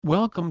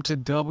Welcome to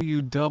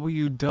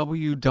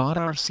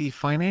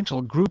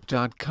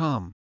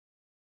www.rcfinancialgroup.com.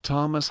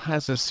 Thomas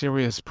has a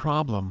serious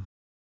problem.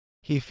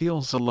 He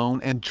feels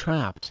alone and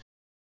trapped.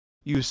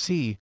 You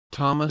see,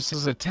 Thomas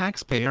is a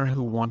taxpayer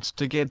who wants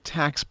to get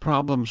tax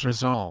problems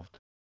resolved.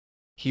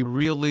 He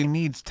really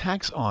needs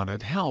tax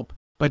audit help,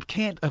 but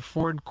can't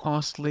afford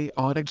costly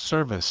audit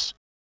service.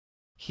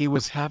 He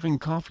was having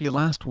coffee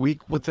last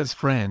week with his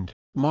friend,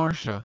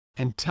 Marcia,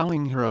 and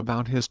telling her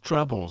about his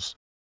troubles.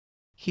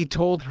 He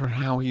told her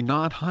how he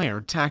not hire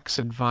tax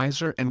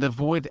advisor and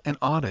avoid an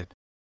audit.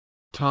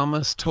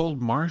 Thomas told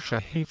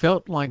Marcia he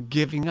felt like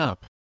giving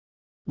up.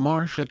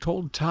 Marcia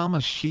told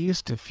Thomas she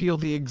used to feel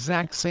the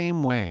exact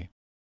same way.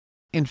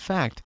 In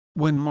fact,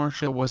 when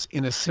Marcia was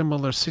in a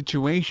similar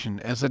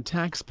situation as a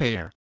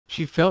taxpayer,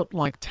 she felt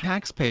like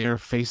taxpayer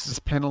faces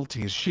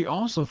penalties. She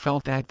also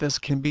felt that this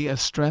can be a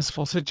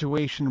stressful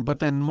situation, but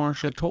then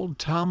Marcia told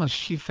Thomas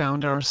she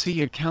found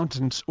RC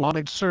Accountants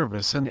audit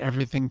service and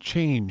everything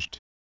changed.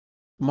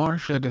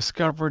 Marcia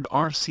discovered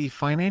RC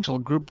Financial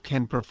Group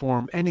can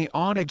perform any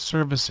audit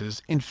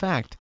services. In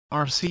fact,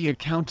 RC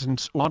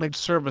Accountants audit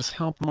service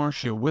helped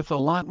Marcia with a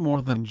lot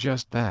more than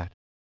just that.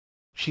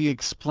 She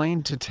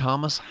explained to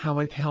Thomas how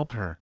it helped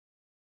her.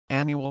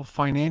 Annual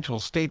financial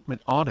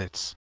statement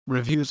audits,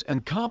 reviews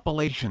and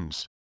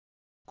compilations,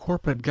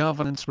 corporate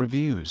governance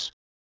reviews,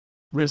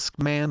 risk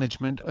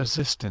management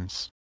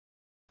assistance,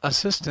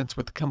 assistance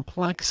with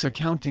complex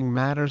accounting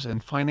matters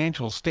and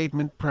financial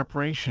statement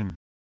preparation,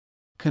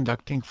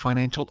 conducting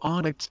financial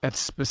audits at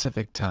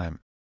specific time.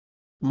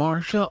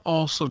 Marcia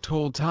also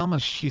told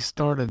Thomas she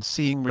started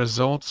seeing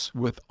results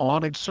with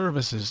audit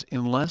services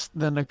in less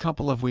than a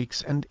couple of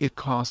weeks, and it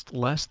cost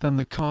less than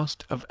the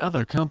cost of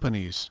other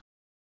companies.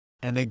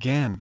 And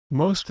again,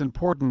 most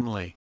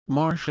importantly,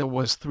 Marcia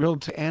was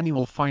thrilled to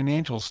annual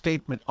financial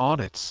statement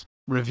audits,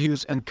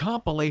 reviews and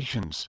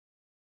compilations.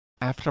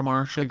 After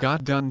Marcia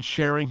got done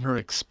sharing her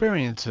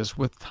experiences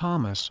with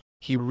Thomas,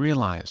 he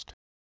realized.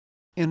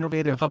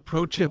 Innovative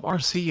approach of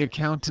RC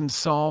Accountant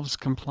solves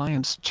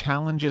compliance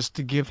challenges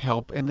to give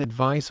help and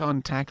advice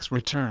on tax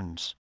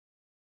returns.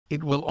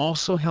 It will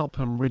also help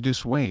him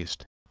reduce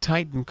waste,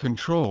 tighten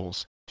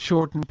controls,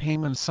 shorten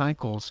payment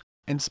cycles,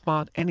 and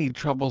spot any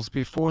troubles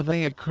before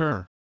they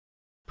occur.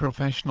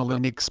 Professional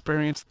and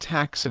experienced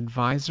tax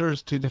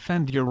advisors to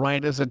defend your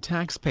right as a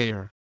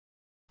taxpayer.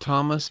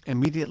 Thomas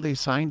immediately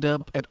signed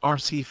up at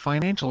RC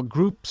Financial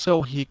Group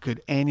so he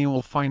could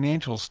annual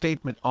financial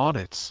statement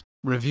audits,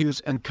 reviews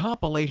and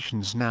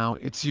compilations. Now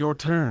it's your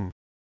turn.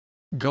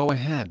 Go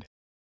ahead.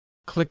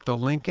 Click the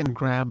link and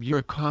grab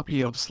your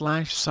copy of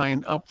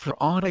 /sign up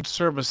for audit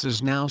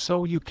services now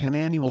so you can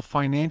annual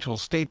financial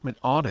statement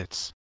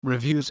audits,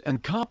 reviews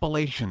and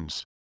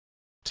compilations.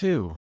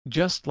 2.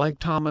 Just like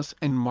Thomas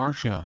and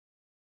Marcia.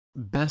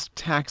 Best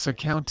Tax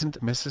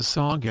Accountant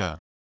Mississauga.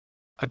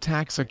 A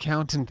tax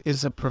accountant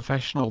is a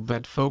professional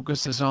that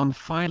focuses on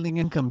filing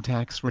income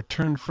tax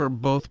return for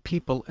both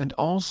people and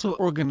also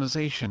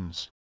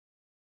organizations.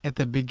 At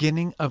the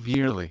beginning of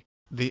yearly,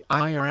 the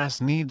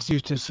IRS needs you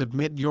to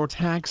submit your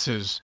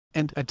taxes,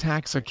 and a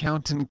tax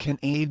accountant can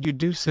aid you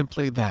do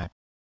simply that.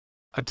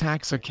 A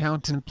tax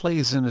accountant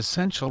plays an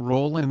essential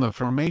role in the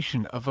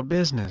formation of a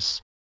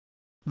business.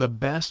 The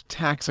best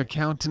tax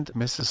accountant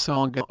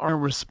Mississauga are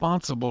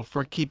responsible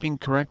for keeping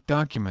correct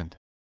document.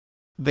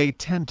 They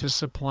tend to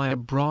supply a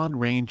broad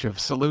range of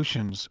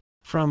solutions,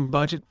 from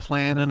budget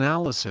plan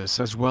analysis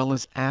as well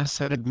as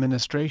asset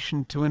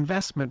administration to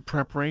investment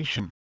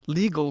preparation,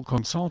 legal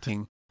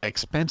consulting,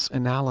 expense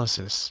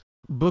analysis,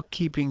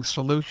 bookkeeping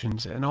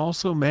solutions and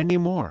also many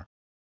more.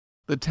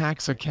 The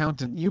tax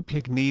accountant you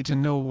pick need to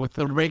know with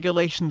the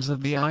regulations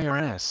of the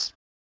IRS.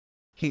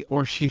 He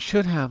or she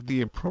should have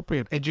the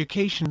appropriate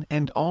education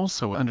and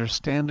also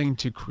understanding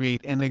to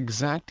create an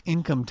exact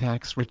income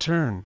tax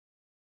return.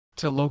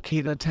 To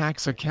locate a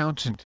tax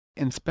accountant,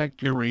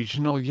 inspect your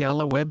regional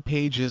yellow web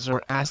pages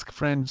or ask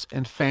friends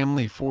and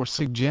family for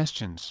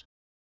suggestions.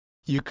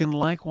 You can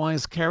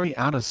likewise carry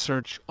out a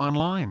search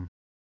online.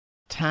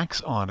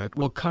 Tax audit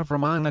will cover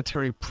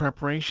monetary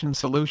preparation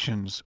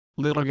solutions,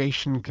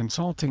 litigation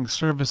consulting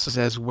services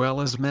as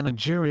well as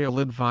managerial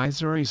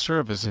advisory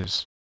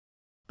services.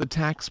 The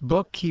tax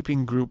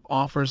bookkeeping group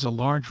offers a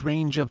large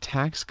range of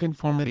tax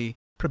conformity,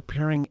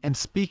 preparing and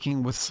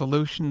speaking with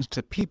solutions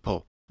to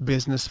people,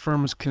 business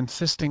firms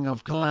consisting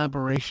of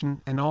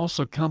collaboration and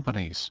also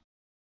companies.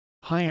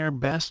 Hire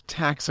Best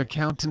Tax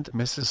Accountant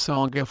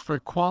Mississauga for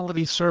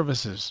quality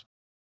services.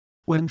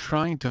 When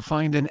trying to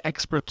find an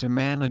expert to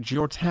manage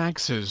your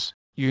taxes,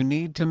 you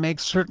need to make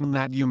certain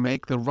that you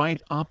make the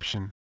right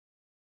option.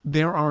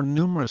 There are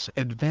numerous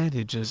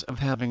advantages of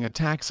having a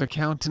tax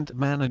accountant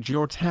manage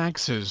your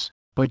taxes,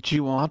 but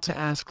you ought to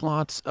ask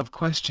lots of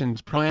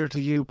questions prior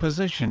to you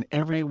position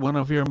every one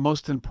of your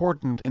most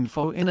important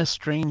info in a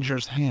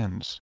stranger's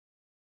hands.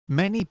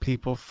 Many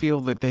people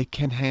feel that they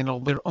can handle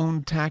their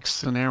own tax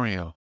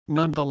scenario.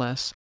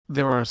 Nonetheless,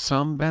 there are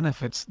some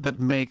benefits that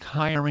make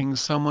hiring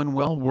someone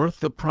well worth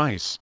the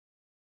price.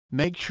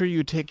 Make sure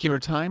you take your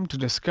time to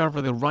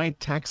discover the right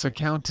tax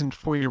accountant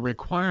for your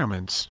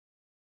requirements.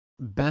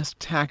 Best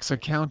tax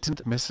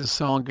accountant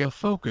Mississauga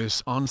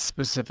focus on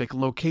specific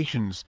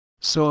locations,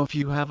 so if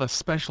you have a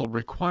special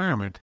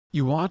requirement,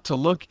 you ought to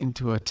look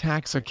into a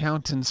tax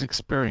accountant's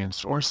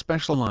experience or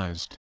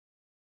specialized.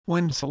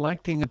 When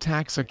selecting a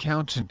tax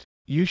accountant,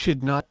 you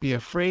should not be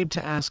afraid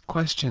to ask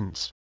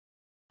questions.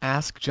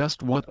 Ask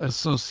just what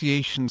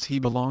associations he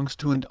belongs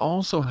to and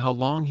also how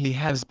long he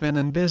has been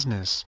in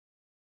business.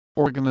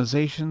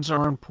 Organizations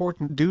are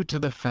important due to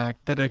the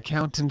fact that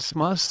accountants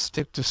must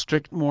stick to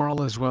strict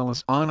moral as well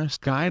as honest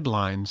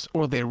guidelines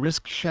or they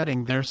risk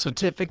shedding their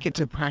certificate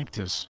to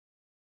practice.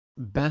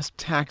 Best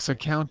tax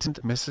accountant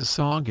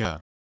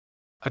Mississauga.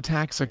 A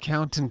tax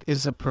accountant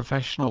is a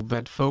professional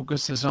that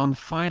focuses on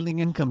filing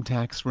income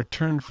tax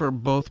return for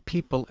both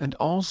people and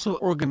also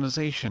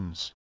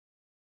organizations.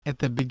 At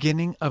the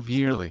beginning of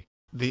yearly,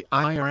 the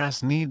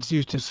IRS needs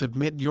you to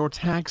submit your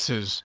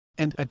taxes,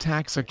 and a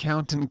tax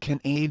accountant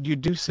can aid you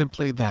do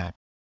simply that.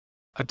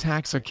 A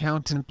tax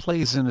accountant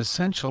plays an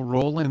essential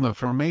role in the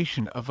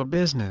formation of a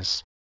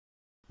business.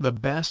 The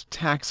best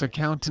tax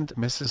accountant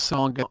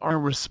Mississauga are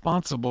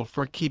responsible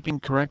for keeping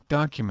correct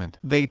document.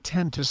 They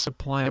tend to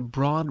supply a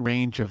broad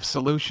range of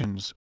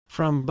solutions,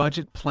 from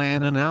budget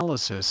plan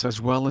analysis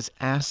as well as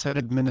asset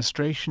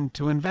administration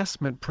to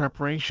investment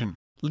preparation,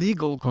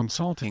 legal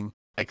consulting,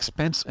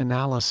 expense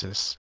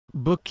analysis,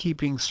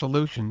 bookkeeping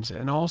solutions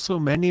and also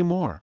many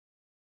more.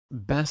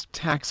 Best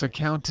tax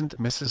accountant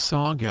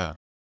Mississauga.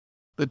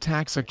 The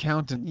tax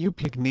accountant you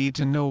pick need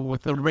to know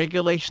what the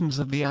regulations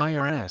of the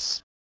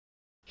IRS.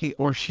 He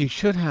or she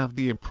should have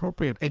the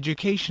appropriate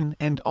education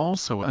and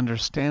also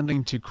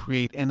understanding to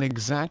create an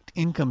exact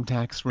income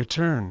tax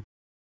return.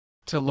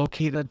 To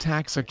locate a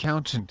tax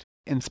accountant,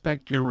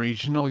 inspect your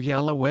regional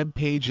yellow web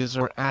pages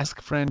or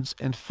ask friends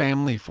and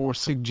family for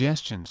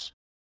suggestions.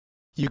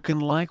 You can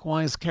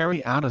likewise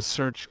carry out a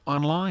search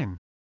online.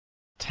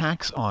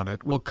 Tax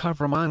audit will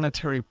cover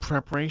monetary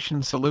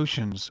preparation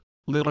solutions,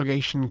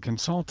 litigation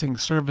consulting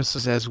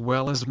services as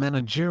well as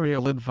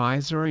managerial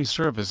advisory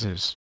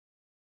services.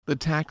 The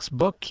tax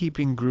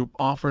bookkeeping group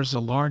offers a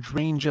large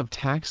range of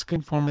tax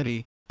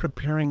conformity,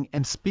 preparing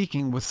and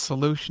speaking with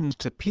solutions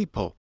to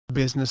people,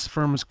 business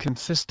firms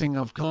consisting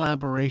of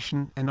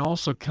collaboration and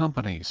also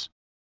companies.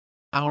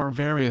 Our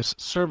various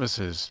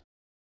services.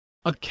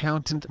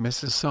 Accountant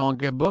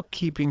Mississauga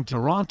Bookkeeping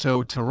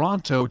Toronto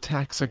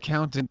Tax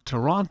Accountant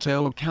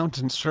Toronto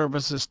Accountant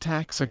Services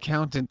Tax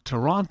Accountant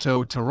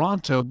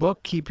Toronto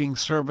Bookkeeping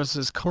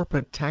Services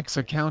Corporate Tax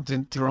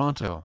Accountant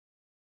Toronto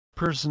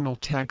Personal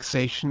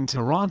Taxation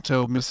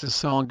Toronto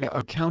Mississauga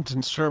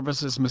Accountant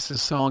Services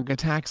Mississauga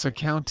Tax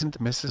Accountant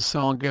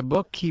Mississauga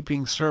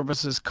Bookkeeping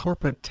Services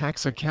Corporate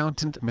Tax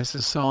Accountant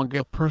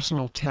Mississauga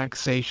Personal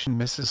Taxation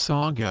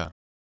Mississauga.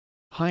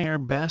 Hire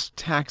Best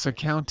Tax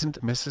Accountant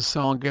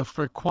Mississauga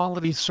for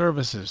quality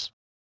services.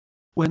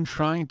 When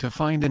trying to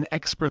find an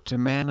expert to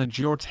manage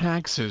your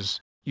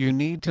taxes, you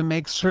need to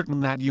make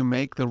certain that you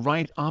make the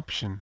right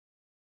option.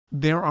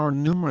 There are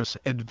numerous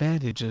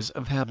advantages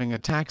of having a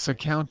tax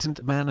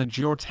accountant manage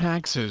your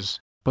taxes,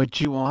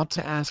 but you ought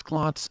to ask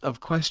lots of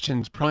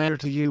questions prior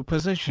to you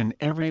position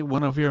every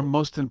one of your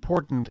most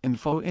important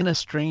info in a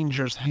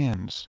stranger's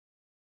hands.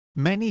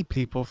 Many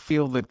people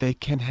feel that they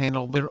can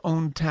handle their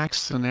own tax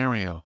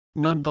scenario.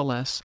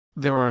 Nonetheless,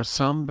 there are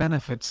some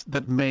benefits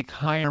that make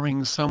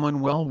hiring someone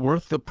well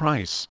worth the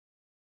price.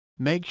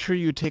 Make sure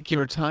you take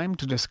your time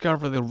to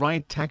discover the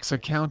right tax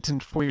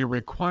accountant for your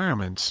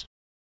requirements.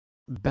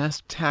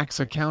 Best tax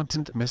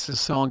accountant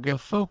Mississauga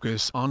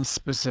focus on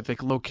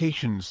specific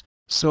locations,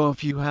 so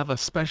if you have a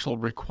special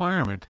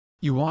requirement,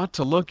 you ought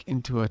to look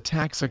into a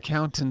tax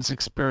accountant's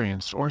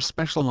experience or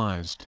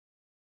specialized.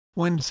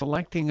 When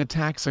selecting a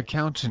tax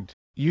accountant,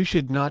 you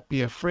should not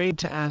be afraid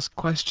to ask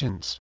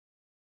questions.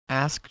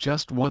 Ask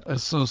just what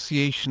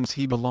associations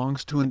he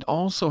belongs to and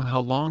also how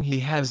long he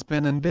has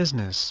been in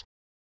business.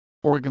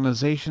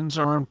 Organizations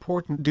are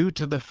important due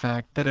to the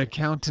fact that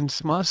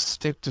accountants must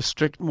stick to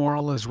strict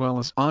moral as well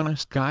as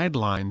honest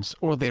guidelines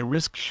or they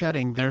risk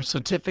shedding their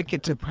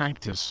certificate to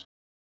practice.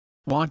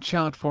 Watch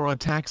out for a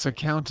tax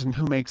accountant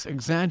who makes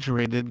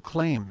exaggerated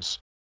claims.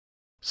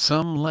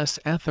 Some less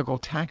ethical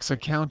tax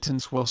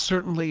accountants will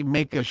certainly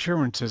make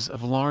assurances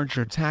of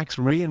larger tax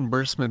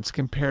reimbursements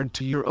compared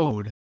to your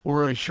owed,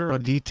 or assure a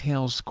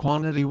detailed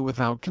quantity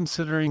without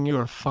considering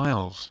your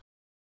files.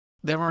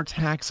 There are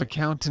tax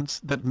accountants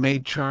that may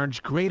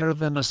charge greater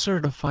than a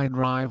certified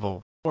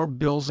rival, or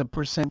bills a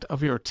 %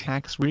 of your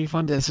tax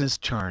refund as his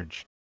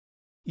charge.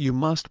 You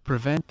must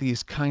prevent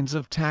these kinds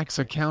of tax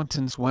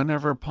accountants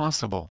whenever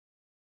possible.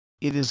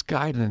 It is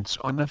guidance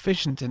on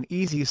efficient and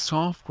easy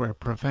software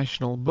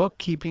professional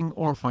bookkeeping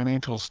or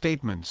financial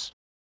statements.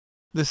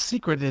 The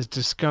secret is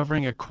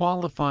discovering a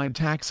qualified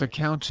tax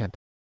accountant.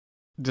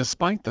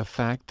 Despite the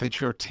fact that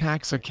your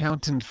tax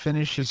accountant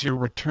finishes your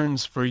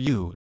returns for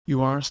you,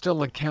 you are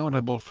still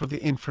accountable for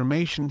the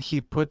information he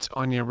puts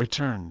on your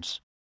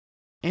returns.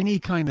 Any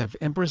kind of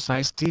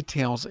imprecise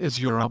details is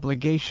your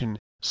obligation,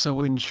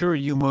 so ensure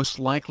you most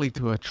likely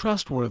to a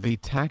trustworthy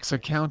tax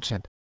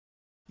accountant.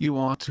 You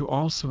ought to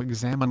also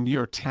examine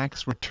your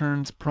tax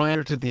returns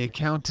prior to the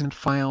accountant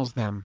files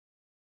them.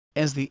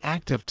 As the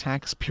active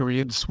tax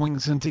period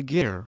swings into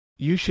gear,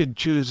 you should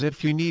choose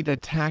if you need a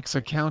tax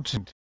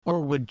accountant,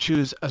 or would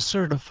choose a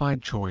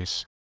certified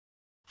choice.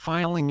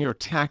 Filing your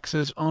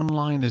taxes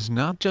online is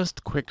not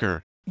just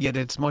quicker, yet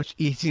it's much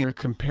easier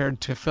compared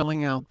to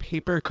filling out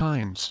paper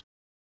kinds.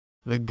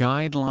 The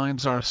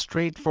guidelines are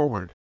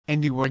straightforward,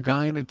 and you are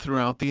guided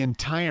throughout the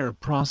entire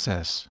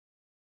process.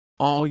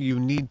 All you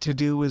need to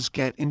do is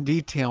get in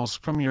details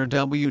from your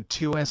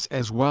W-2s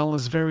as well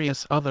as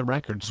various other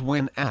records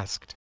when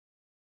asked.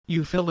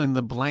 You fill in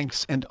the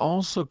blanks and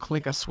also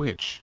click a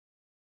switch.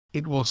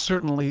 It will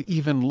certainly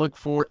even look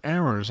for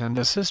errors and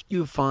assist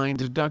you find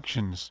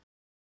deductions.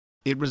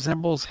 It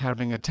resembles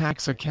having a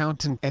tax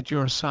accountant at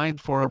your side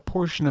for a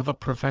portion of a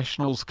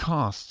professional's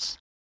costs.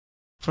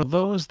 For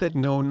those that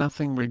know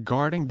nothing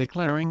regarding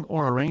declaring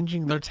or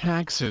arranging their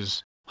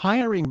taxes,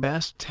 hiring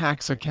Best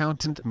Tax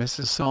Accountant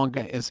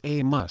Mississauga is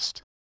a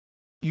must.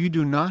 You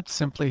do not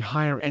simply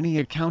hire any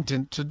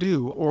accountant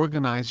to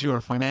organize your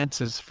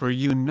finances for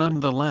you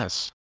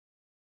nonetheless.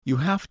 You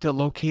have to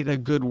locate a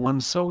good one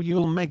so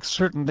you'll make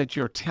certain that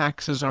your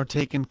taxes are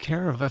taken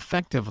care of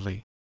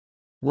effectively.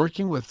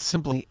 Working with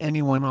simply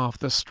anyone off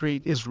the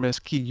street is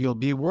risky. You'll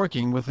be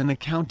working with an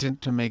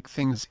accountant to make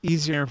things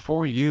easier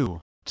for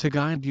you, to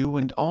guide you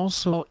and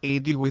also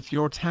aid you with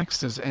your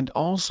taxes, and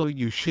also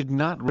you should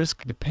not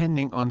risk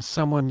depending on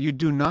someone you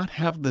do not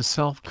have the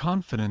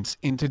self-confidence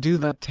in to do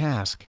that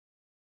task.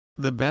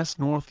 The best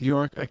North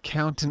York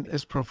accountant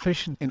is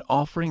proficient in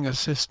offering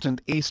assistant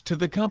aids to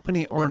the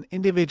company or an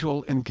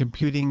individual in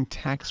computing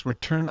tax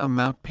return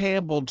amount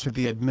payable to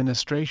the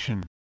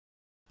administration.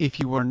 If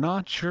you are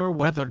not sure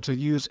whether to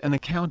use an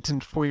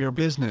accountant for your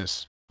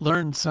business,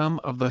 learn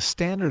some of the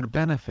standard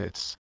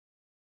benefits.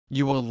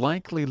 You will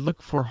likely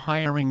look for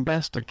hiring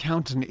best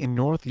accountant in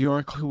North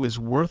York who is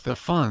worth the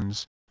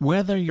funds,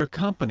 whether your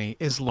company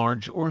is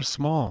large or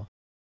small.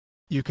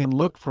 You can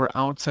look for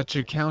out such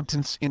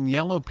accountants in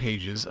yellow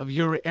pages of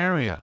your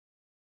area.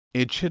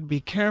 It should be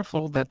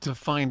careful that to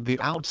find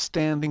the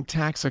outstanding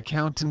tax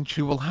accountant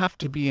you will have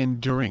to be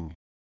enduring.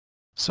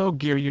 So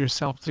gear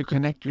yourself to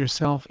connect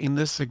yourself in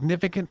this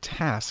significant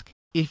task,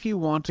 if you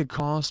want to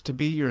cause to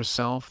be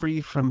yourself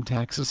free from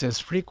taxes as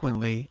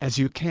frequently as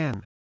you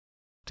can.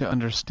 To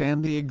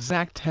understand the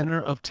exact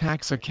tenor of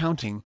tax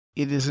accounting,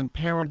 it is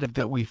imperative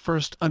that we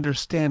first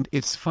understand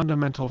its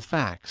fundamental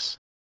facts.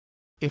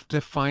 If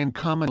defined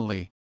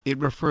commonly, it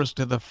refers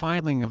to the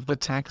filing of the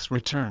tax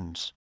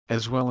returns,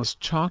 as well as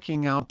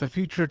chalking out the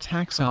future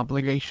tax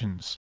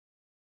obligations.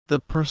 The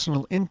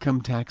personal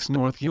income tax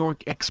North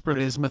York expert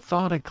is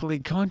methodically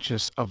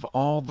conscious of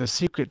all the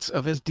secrets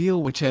of his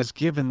deal, which has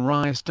given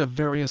rise to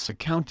various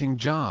accounting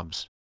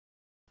jobs.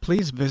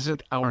 Please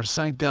visit our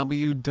site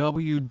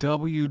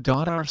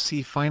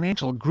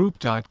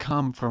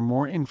www.rcfinancialgroup.com for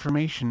more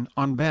information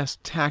on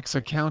Best Tax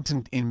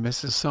Accountant in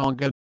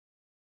Mississauga.